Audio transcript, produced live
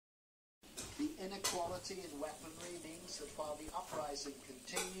inequality in weaponry means that while the uprising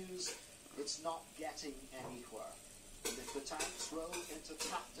continues, it's not getting anywhere. And if the tanks roll into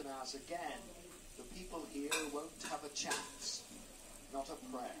Taptanaz again, the people here won't have a chance. Not a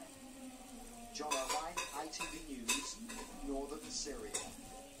prayer. John Irvine, ITV News, Northern Syria.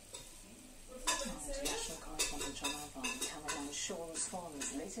 International correspondent John Irvine carrying on Sean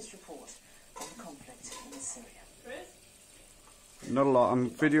Swan's latest report on the conflict in Syria. Not a lot. I'm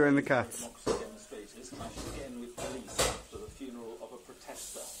videoing the cats. Demonstrators clashed again with police after the funeral of a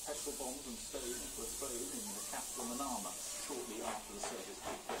protester. Petrol bombs and stones were thrown in the capital Manama shortly after the service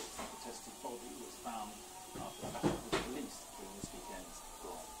took place. The protester's body was found after a battle with police during this weekend's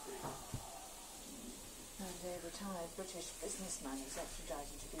Grand Prix. And a retired British businessman who's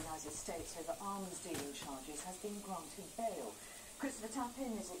extradited to the United States over arms dealing charges has been granted bail. Christopher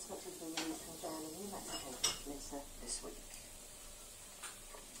Tappin is expected to be released from jail in New Mexico later this week.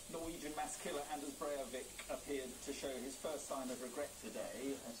 Norwegian mass killer Anders Breivik appeared to show his first sign of regret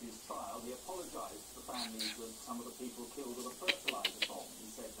today. At his trial, he apologised to the families of some of the people killed with a fertiliser bomb.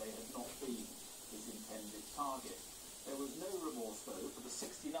 He said they had not been his intended target. There was no remorse, though, for the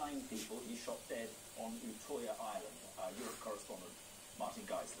 69 people he shot dead on Utoya Island. Our Europe correspondent Martin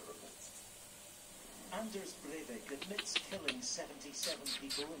Geisler reports. Anders Breivik admits killing 77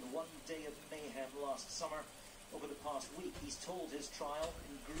 people in one day of mayhem last summer. Over the past week, he's told his trial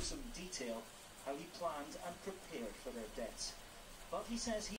in gruesome detail how he planned and prepared for their deaths. But he says he